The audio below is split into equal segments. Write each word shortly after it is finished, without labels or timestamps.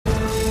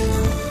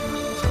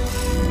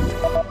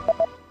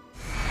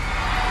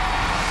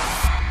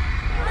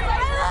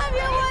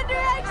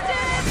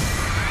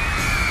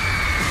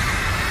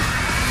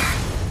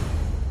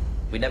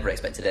never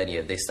expected any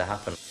of this to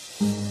happen.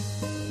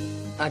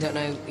 I don't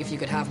know if you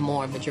could have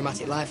more of a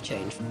dramatic life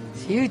change.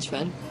 It's huge,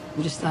 man.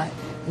 I'm just like,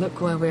 look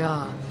where we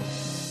are.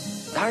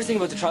 The hardest thing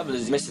about the travel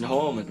is missing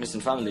home and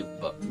missing family,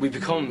 but we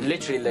become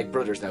literally like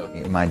brothers now.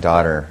 My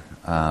daughter,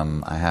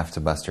 I have to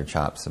bust her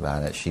chops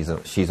about it. She's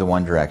a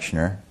One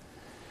Directioner,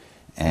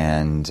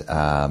 and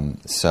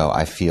so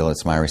I feel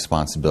it's my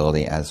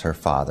responsibility as her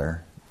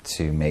father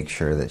to make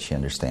sure that she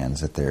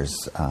understands that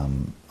there's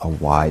a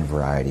wide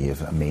variety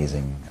of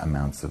amazing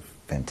amounts of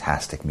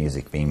fantastic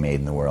music being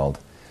made in the world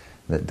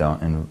that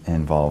don't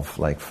involve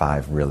like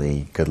 5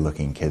 really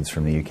good-looking kids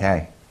from the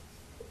UK.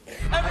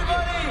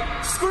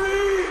 Everybody, scream!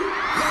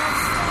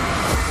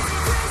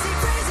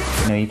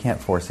 You know, you can't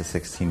force a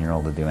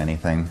 16-year-old to do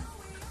anything.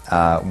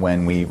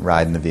 When we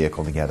ride in the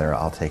vehicle together,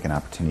 I'll take an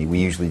opportunity. We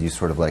usually do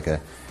sort of like a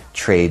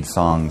trade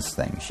songs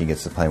thing. She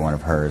gets to play one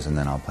of hers, and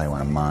then I'll play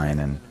one of mine.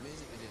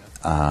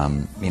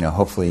 And you know,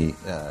 hopefully,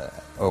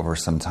 over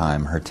some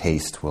time, her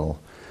taste will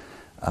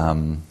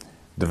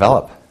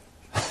develop.